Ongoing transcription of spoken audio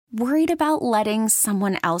Worried about letting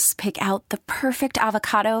someone else pick out the perfect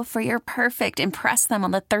avocado for your perfect impress them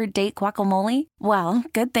on the third date guacamole? Well,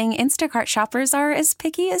 good thing Instacart shoppers are as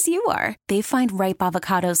picky as you are. They find ripe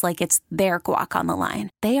avocados like it's their guac on the line.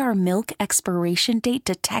 They are milk expiration date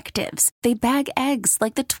detectives. They bag eggs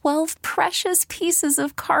like the 12 precious pieces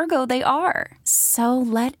of cargo they are. So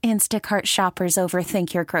let Instacart shoppers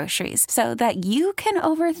overthink your groceries so that you can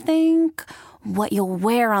overthink what you'll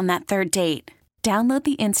wear on that third date. Download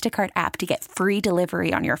the Instacart app to get free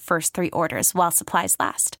delivery on your first 3 orders while supplies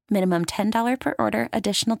last. Minimum $10 per order.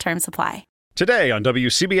 Additional terms apply. Today on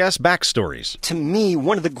WCBS Backstories. To me,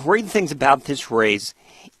 one of the great things about this race,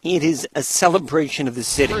 it is a celebration of the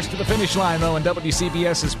city. First to the finish line, though, in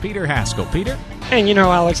WCBS is Peter Haskell. Peter? And you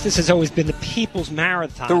know, Alex, this has always been the people's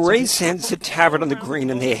marathon. The race ends at Tavern on the Green,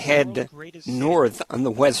 and they head north on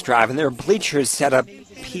the West Drive, and there are bleachers set up.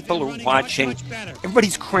 People are watching.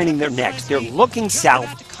 Everybody's craning their necks. They're looking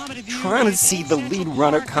south, trying to see the lead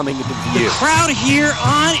runner coming into view. The crowd here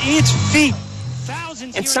on its feet.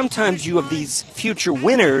 And sometimes you have these future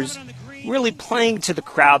winners really playing to the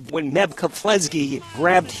crowd. When Meb Keflezighi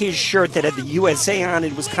grabbed his shirt that had the USA on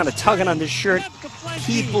it, was kind of tugging on the shirt,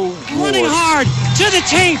 people running roared. hard to the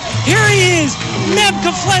tape. Here he is, Meb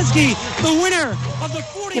Keflezighi, the winner of the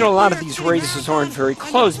 40. You know, a lot of these races aren't very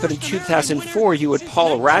close, but in 2004 you had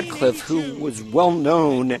Paula Radcliffe, who was well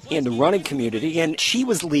known in the running community, and she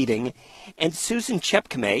was leading. And Susan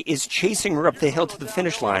Chepkemay is chasing her up the hill to the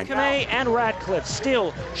finish line. Chepkemay and Radcliffe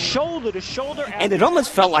still shoulder to shoulder. And it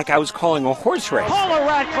almost felt like I was calling a horse race. Paula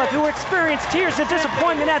Radcliffe, who experienced tears of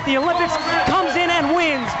disappointment at the Olympics, comes in and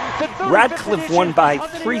wins. Radcliffe won by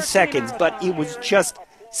 3 seconds, but it was just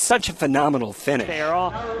such a phenomenal finish. They are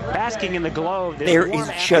all basking in the glow. There is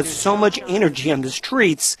just so much energy on the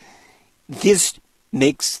streets. This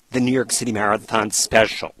makes the New York City Marathon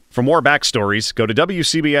special. For more backstories, go to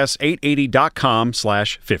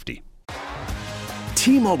WCBS880.com/50.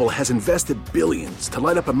 T-Mobile has invested billions to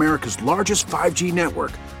light up America's largest 5G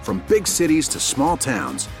network, from big cities to small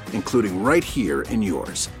towns, including right here in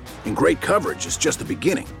yours. And great coverage is just the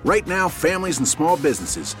beginning. Right now, families and small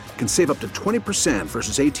businesses can save up to 20%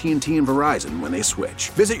 versus AT&T and Verizon when they switch.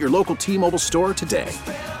 Visit your local T-Mobile store today.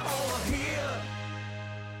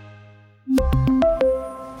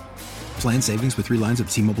 Plan savings with 3 lines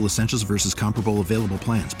of T-Mobile Essentials versus comparable available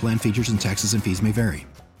plans. Plan features and taxes and fees may vary.